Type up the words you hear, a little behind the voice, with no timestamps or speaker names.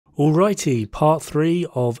Alrighty, part 3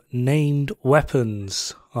 of named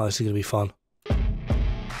weapons. Oh, this is going to be fun.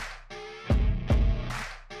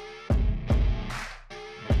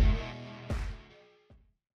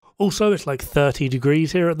 Also, it's like 30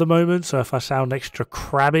 degrees here at the moment, so if I sound extra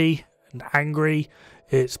crabby and angry,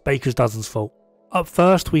 it's Baker's Dozen's fault. Up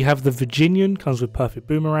first, we have the Virginian, comes with perfect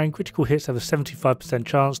boomerang. Critical hits have a 75%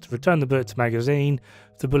 chance to return the bullet to magazine.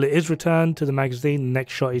 If the bullet is returned to the magazine, the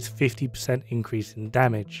next shot is 50% increase in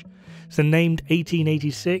damage. It's named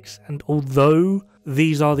 1886, and although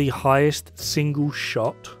these are the highest single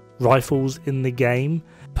shot rifles in the game,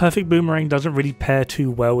 perfect boomerang doesn't really pair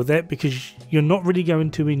too well with it because you're not really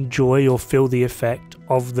going to enjoy or feel the effect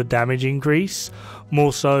of the damage increase,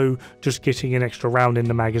 more so just getting an extra round in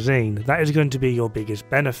the magazine. That is going to be your biggest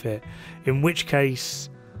benefit, in which case,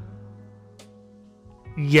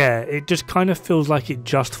 yeah, it just kind of feels like it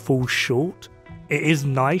just falls short. It is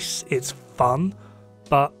nice, it's fun,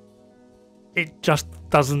 but it just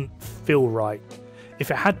doesn't feel right.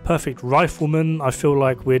 If it had perfect rifleman, I feel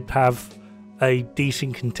like we'd have a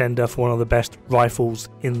decent contender for one of the best rifles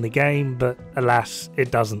in the game, but alas,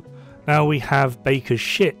 it doesn't. Now we have Baker's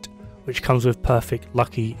Shit, which comes with perfect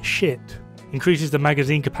lucky shit. Increases the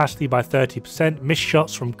magazine capacity by 30%. Missed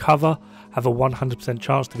shots from cover have a 100%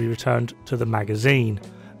 chance to be returned to the magazine.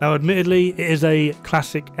 Now admittedly, it is a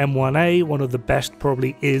classic M1A, one of the best,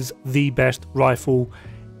 probably is the best rifle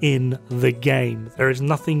in the game. There is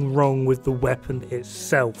nothing wrong with the weapon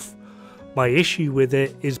itself. My issue with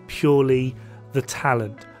it is purely the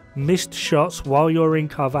talent. Missed shots while you're in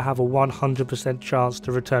cover have a 100% chance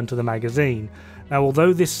to return to the magazine. Now,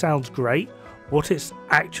 although this sounds great, what it's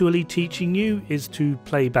actually teaching you is to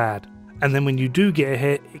play bad. And then when you do get a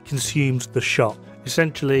hit, it consumes the shot.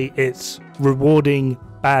 Essentially, it's rewarding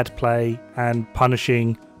bad play and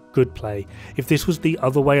punishing good play. If this was the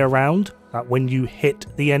other way around, that when you hit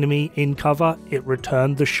the enemy in cover, it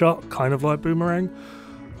returned the shot, kind of like boomerang,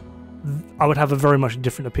 I would have a very much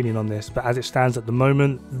different opinion on this, but as it stands at the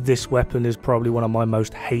moment, this weapon is probably one of my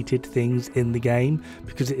most hated things in the game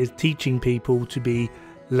because it is teaching people to be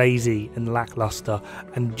lazy and lackluster,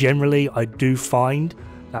 and generally I do find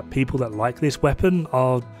that people that like this weapon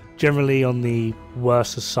are generally on the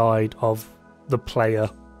worse side of the player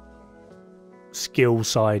skill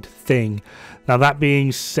side thing. Now that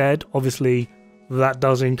being said, obviously that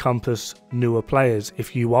does encompass newer players.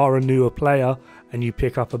 If you are a newer player and you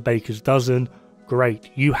pick up a Baker's Dozen, great.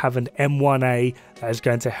 You have an M1A that is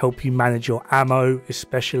going to help you manage your ammo,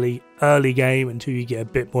 especially early game until you get a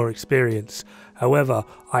bit more experience. However,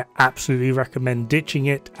 I absolutely recommend ditching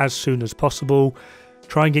it as soon as possible.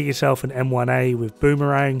 Try and get yourself an M1A with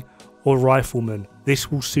boomerang or rifleman.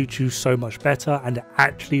 This will suit you so much better, and it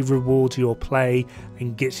actually rewards your play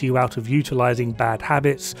and gets you out of utilizing bad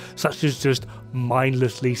habits such as just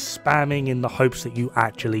mindlessly spamming in the hopes that you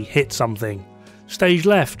actually hit something. Stage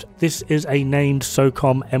left. This is a named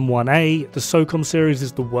SOCOM M1A. The SOCOM series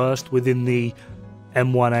is the worst within the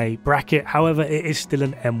M1A bracket, however it is still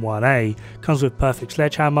an M1A. Comes with perfect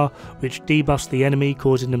sledgehammer, which debuffs the enemy,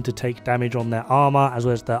 causing them to take damage on their armor as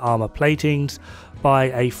well as their armor platings by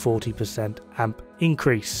a 40% amp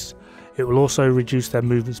increase. It will also reduce their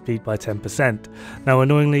movement speed by 10%. Now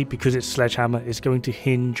annoyingly, because it's sledgehammer, it's going to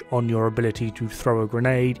hinge on your ability to throw a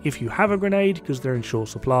grenade if you have a grenade, because they're in short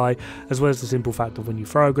supply, as well as the simple fact of when you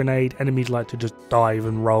throw a grenade, enemies like to just dive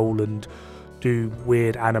and roll and do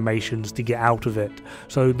weird animations to get out of it.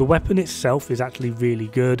 So the weapon itself is actually really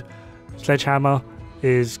good. Sledgehammer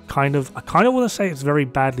is I kind of want to say it's very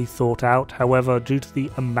badly thought out. However, due to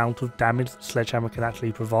the amount of damage that sledgehammer can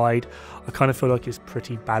actually provide, I kind of feel like it's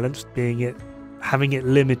pretty balanced, having it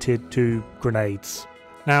limited to grenades.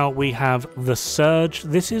 Now we have the Surge.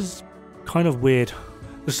 This is kind of weird.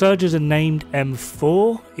 The Surge is a named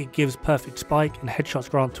M4. It gives perfect spike and headshots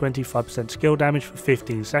grant 25% skill damage for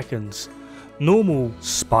 15 seconds. Normal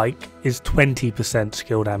spike is 20%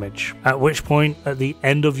 skill damage, at which point at the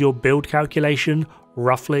end of your build calculation,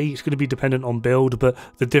 roughly, it's going to be dependent on build, but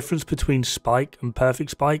the difference between spike and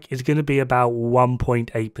perfect spike is going to be about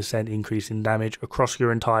 1.8% increase in damage across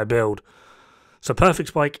your entire build. So perfect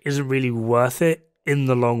spike isn't really worth it in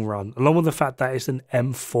the long run, along with the fact that it's an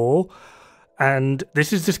M4, and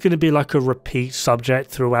this is just going to be like a repeat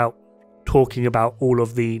subject throughout talking about all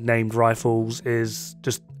of the named rifles, is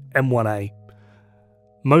just M1A.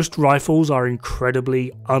 Most rifles are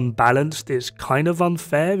incredibly unbalanced. It's kind of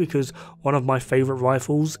unfair because one of my favourite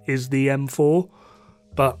rifles is the M4,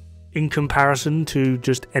 but in comparison to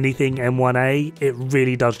just anything M1A, it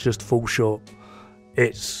really does just fall short.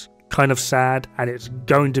 It's kind of sad, and it's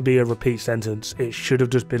going to be a repeat sentence. It should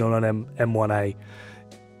have just been on an M1A.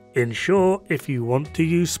 In short, if you want to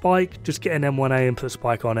use Spike, just get an M1A and put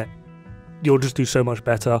Spike on it. You'll just do so much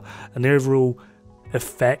better, and the overall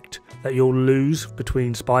effect that you'll lose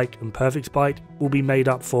between Spike and Perfect Spike will be made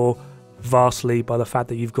up for vastly by the fact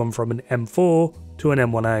that you've gone from an M4 to an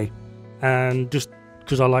M1A. And just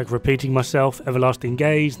because I like repeating myself, Everlasting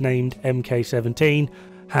Gaze, named MK17,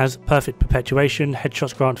 has perfect perpetuation,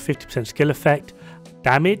 headshots grant 50% skill effect,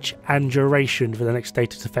 damage and duration for the next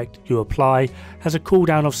status effect you apply, has a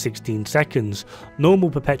cooldown of 16 seconds. Normal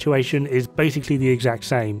perpetuation is basically the exact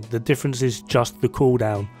same, the difference is just the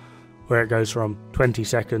cooldown, where it goes from 20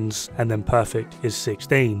 seconds and then perfect is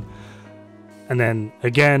 16. And then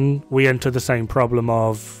again, we enter the same problem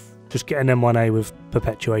of just get an M1A with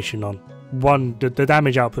perpetuation on. The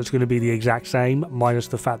damage output is going to be the exact same, minus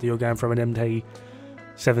the fact that you're going from an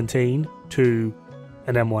MK17 to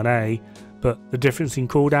an M1A, but the difference in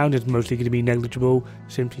cooldown is mostly going to be negligible,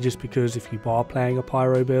 simply just because if you are playing a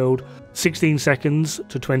pyro build, 16 seconds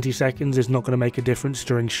to 20 seconds is not going to make a difference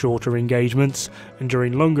during shorter engagements, and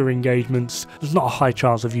during longer engagements, there's not a high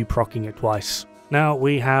chance of you proccing it twice. Now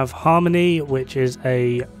we have Harmony, which is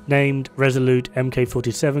a named Resolute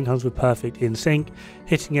MK47, comes with perfect in sync.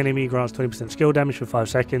 Hitting enemy grants 20% skill damage for 5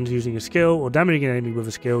 seconds using a skill, or damaging an enemy with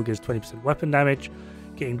a skill gives 20% weapon damage.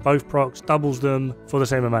 Getting both procs doubles them for the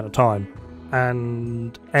same amount of time.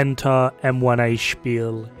 And enter M1A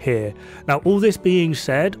spiel here. Now all this being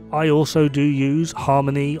said, I also do use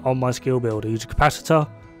Harmony on my skill build. I use a capacitor,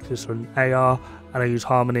 because it's an AR, and I use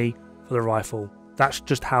Harmony for the rifle. That's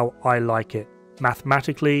just how I like it.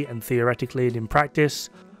 Mathematically and theoretically and in practice,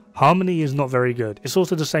 Harmony is not very good. It's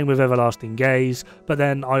also the same with Everlasting Gaze, but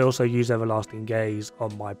then I also use Everlasting Gaze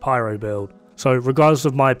on my pyro build. So regardless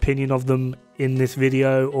of my opinion of them in this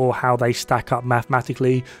video or how they stack up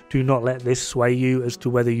mathematically, do not let this sway you as to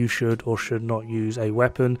whether you should or should not use a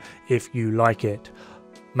weapon if you like it.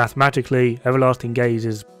 Mathematically, Everlasting Gaze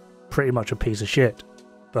is pretty much a piece of shit,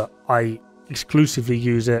 but I exclusively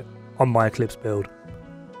use it on my Eclipse build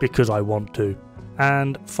because I want to.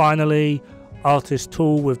 And finally, Artist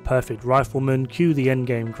Tool with Perfect Rifleman. Cue the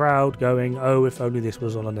endgame crowd going, oh, if only this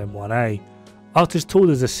was on an M1A. Artist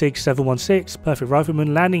Tool is a SIG 716 Perfect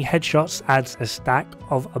Rifleman. Landing headshots adds a stack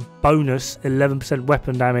of a bonus 11%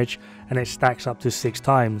 weapon damage, and it stacks up to 6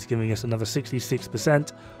 times, giving us another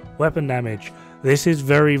 66% weapon damage. This is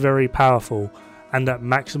very, very powerful, and at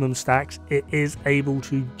maximum stacks, it is able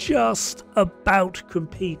to just about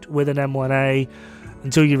compete with an M1A,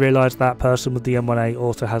 until you realise that person with the M1A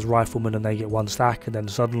also has Rifleman and they get 1 stack, and then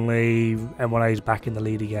suddenly M1A is back in the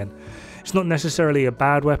lead again. It's not necessarily a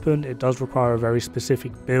bad weapon, it does require a very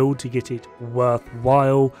specific build to get it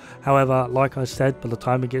worthwhile. However, like I said, by the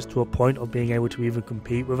time it gets to a point of being able to even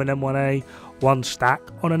compete with an M1A, 1 stack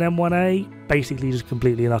on an M1A basically just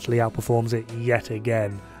completely and utterly outperforms it yet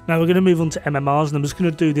again. Now we're going to move on to MMRs, and I'm just going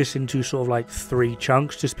to do this into sort of like 3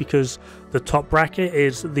 chunks, just because the top bracket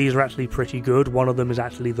is, these are actually pretty good. One of them is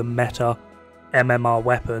actually the meta MMR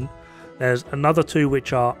weapon. There's another 2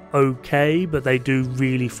 which are okay, but they do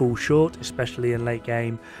really fall short, especially in late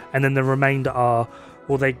game. And then the remainder are,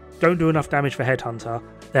 well, they don't do enough damage for Headhunter.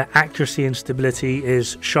 Their accuracy and stability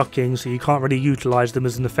is shocking, so you can't really utilize them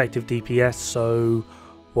as an effective DPS, so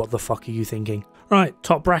what the fuck are you thinking? Right,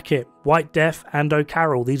 top bracket, White Death and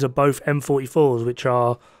O'Carroll. These are both M44s, which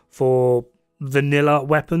are, for vanilla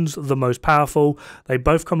weapons, the most powerful. They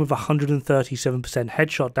both come with 137%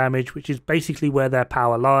 headshot damage, which is basically where their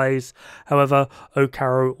power lies. However,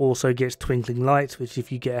 O'Carroll also gets Twinkling Lights, which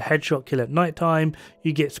if you get a headshot kill at nighttime,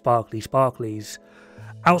 you get sparkly sparklies.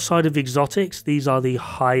 Outside of exotics, these are the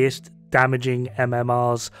highest damaging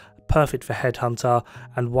MMRs, perfect for Headhunter,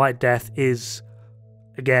 and White Death is,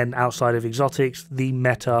 again, outside of exotics, the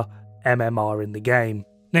meta MMR in the game.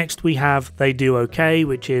 Next we have They Do Okay,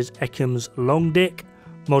 which is Ekim's Long Dick,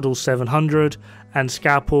 Model 700, and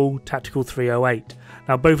Scalpel Tactical 308.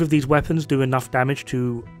 Now both of these weapons do enough damage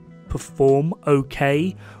to perform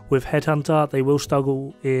okay with Headhunter. They will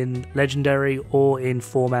struggle in Legendary or in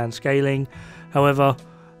 4-man scaling. However,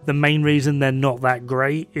 the main reason they're not that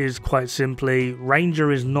great is quite simply Ranger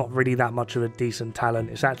is not really that much of a decent talent.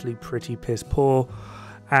 It's actually pretty piss poor,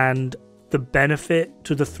 and the benefit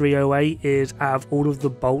to the 308 is, out of all of the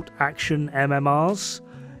bolt action MMRs,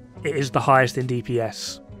 it is the highest in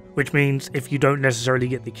DPS, which means if you don't necessarily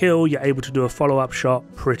get the kill, you're able to do a follow-up shot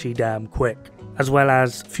pretty damn quick. As well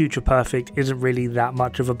as Future Perfect isn't really that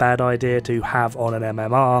much of a bad idea to have on an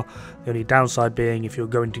MMR, the only downside being if you're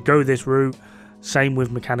going to go this route, same with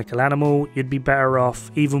Mechanical Animal, you'd be better off,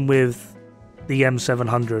 even with the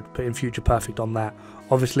M700, putting Future Perfect on that.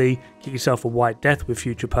 Obviously, get yourself a White Death with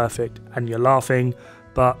Future Perfect and you're laughing,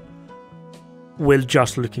 but we're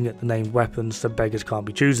just looking at the named weapons, so beggars can't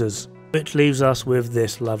be choosers. Which leaves us with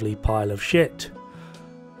this lovely pile of shit.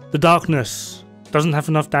 The Darkness doesn't have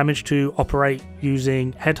enough damage to operate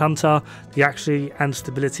using Headhunter. The accuracy and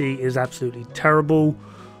stability is absolutely terrible.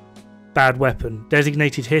 Bad weapon.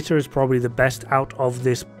 Designated Hitter is probably the best out of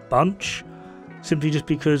this bunch, simply just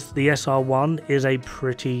because the SR1 is a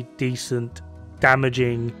pretty decent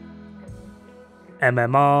damaging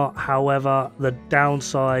MMR. However, the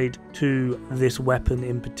downside to this weapon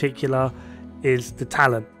in particular is the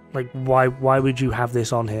talent. Like, why would you have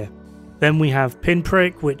this on here? Then we have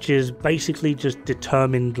Pinprick, which is basically just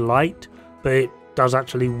determined light, but it does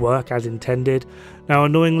actually work as intended. Now,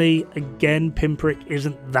 annoyingly, again, Pinprick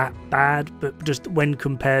isn't that bad, but just when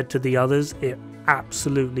compared to the others, it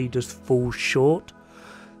absolutely just falls short.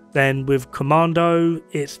 Then with Commando,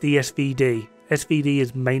 it's the SVD. SVD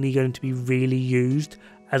is mainly going to be really used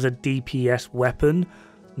as a DPS weapon,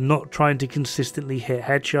 not trying to consistently hit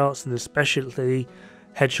headshots, and especially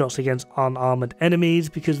headshots against unarmored enemies,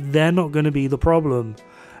 because they're not going to be the problem.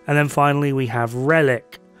 And then finally we have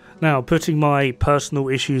Relic. Now, putting my personal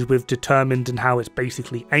issues with Determined and how it's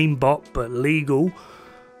basically aimbot but legal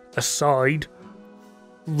aside,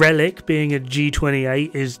 Relic being a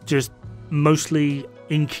G28 is just mostly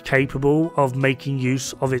incapable of making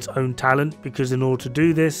use of its own talent, because in order to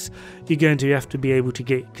do this you're going to have to be able to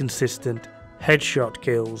get consistent headshot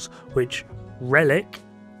kills, which Relic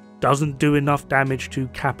doesn't do enough damage to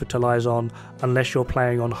capitalize on unless you're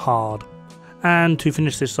playing on hard. And to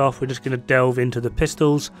finish this off, we're just going to delve into the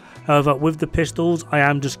pistols. However, with the pistols, I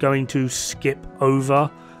am just going to skip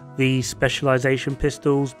over the specialization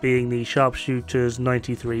pistols, being the Sharpshooters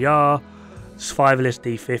 93R, Survivalist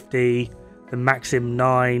D50, the Maxim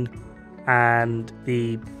 9, and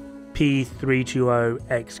the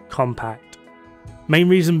P320X Compact. Main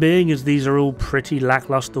reason being is these are all pretty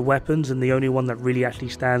lackluster weapons, and the only one that really actually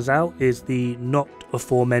stands out is the not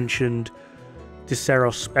aforementioned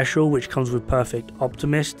Diceros Special, which comes with Perfect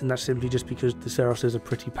Optimist, and that's simply just because Diceros is a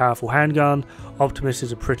pretty powerful handgun, Optimist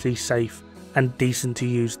is a pretty safe and decent to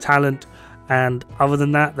use talent, and other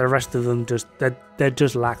than that, the rest of them they're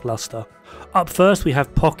just lackluster. Up first we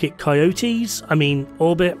have Pocket Coyotes.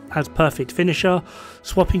 Orbit has Perfect Finisher.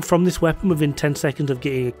 Swapping from this weapon within 10 seconds of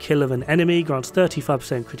getting a kill of an enemy grants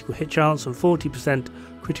 35% critical hit chance and 40%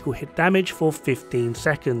 critical hit damage for 15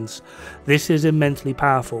 seconds. This is immensely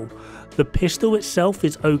powerful. The pistol itself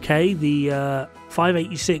is okay. The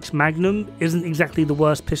 586 Magnum isn't exactly the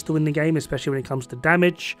worst pistol in the game, especially when it comes to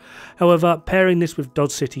damage. However, pairing this with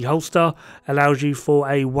Dodge City Holster allows you for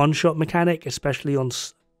a one-shot mechanic, especially on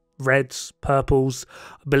reds, purples.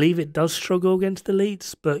 I believe it does struggle against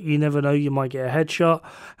elites, but you never know, you might get a headshot.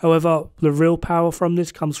 However, the real power from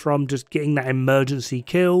this comes from just getting that emergency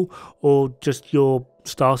kill, or just your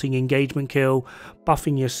starting engagement kill,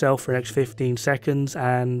 buffing yourself for the next 15 seconds,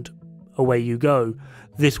 and away you go.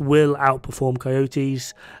 This will outperform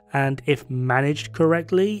Coyotes, and if managed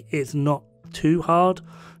correctly, it's not too hard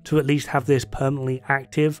to at least have this permanently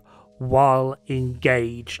active while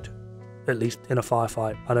engaged, at least in a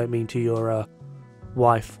firefight. I don't mean to your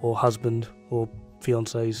wife or husband or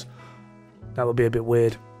fiancés. That would be a bit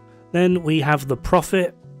weird. Then we have the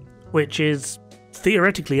Prophet, which is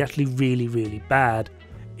theoretically actually really bad.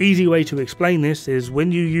 Easy way to explain this is,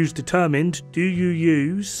 when you use Determined, do you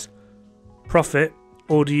use Prophet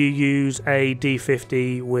or do you use a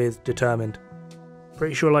D50 with Determined?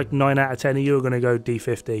 Pretty sure like 9 out of 10 of you are going to go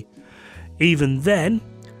D50. Even then,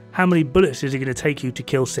 how many bullets is it going to take you to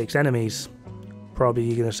kill 6 enemies? Probably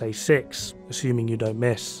you're going to say 6, assuming you don't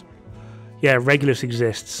miss. Yeah, Regulus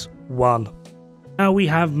exists. 1. Now we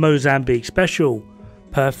have Mozambique Special.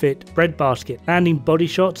 Perfect Breadbasket. Landing body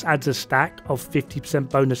shots adds a stack of 50%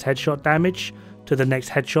 bonus headshot damage to the next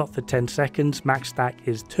headshot for 10 seconds. Max stack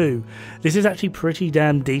is 2. This is actually pretty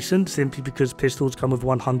damn decent, simply because pistols come with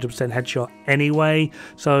 100% headshot anyway,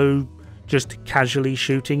 so just casually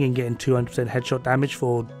shooting and getting 200% headshot damage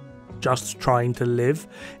for just trying to live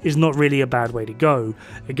is not really a bad way to go.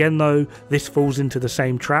 Again though, this falls into the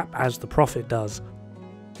same trap as the Prophet does.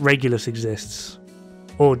 Regulus exists,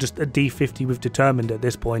 or just a D50 with Determined at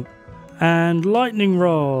this point. And Lightning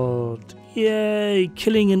Rod. Yay!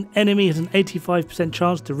 Killing an enemy has an 85%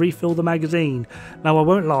 chance to refill the magazine. Now I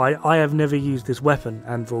won't lie, I have never used this weapon,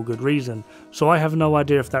 and for good reason, so I have no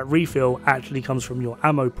idea if that refill actually comes from your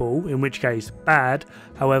ammo pool, in which case bad.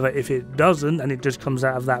 However, if it doesn't and it just comes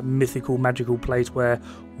out of that mythical magical place where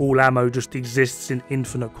all ammo just exists in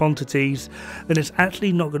infinite quantities, then it's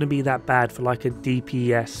actually not going to be that bad for like a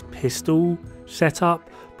DPS pistol setup.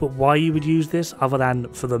 But why you would use this other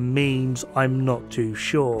than for the memes, I'm not too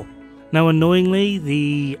sure. Now annoyingly,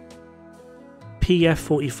 the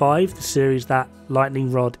PF45, the series that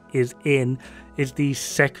lightning rod is in, is the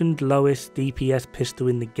second lowest DPS pistol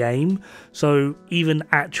in the game, so even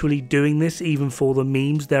actually doing this, even for the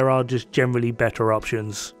memes, there are just generally better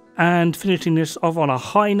options. And finishing this off on a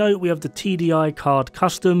high note, we have the TDI card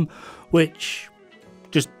custom, which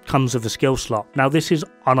just comes with a skill slot. Now this is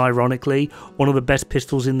unironically one of the best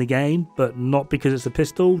pistols in the game, but not because it's a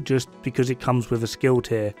pistol, just because it comes with a skill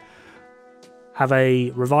tier. Have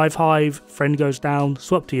a revive hive, friend goes down,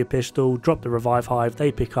 swap to your pistol, drop the revive hive,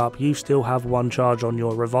 they pick up, you still have 1 charge on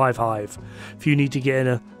your revive hive. If you need to get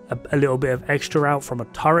in a little bit of extra out from a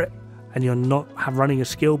turret, and you're not running a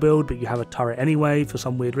skill build, but you have a turret anyway for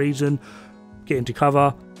some weird reason, get into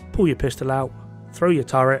cover, pull your pistol out, throw your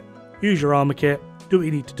turret, use your armor kit, do what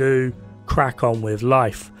you need to do, crack on with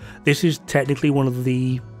life. This is technically one of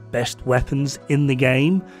the best weapons in the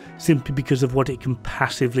game, simply because of what it can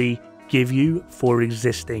passively give you for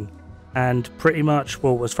existing. And pretty much,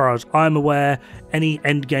 well, as far as I'm aware, any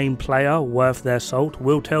endgame player worth their salt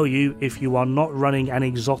will tell you if you are not running an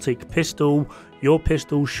exotic pistol, your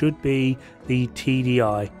pistol should be the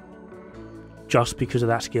TDI, just because of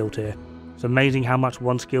that skill tier. It's amazing how much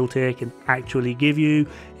one skill tier can actually give you.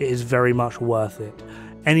 It is very much worth it.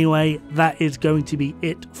 Anyway, that is going to be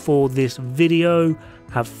it for this video.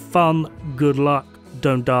 Have fun, good luck,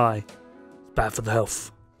 don't die. It's bad for the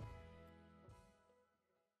health.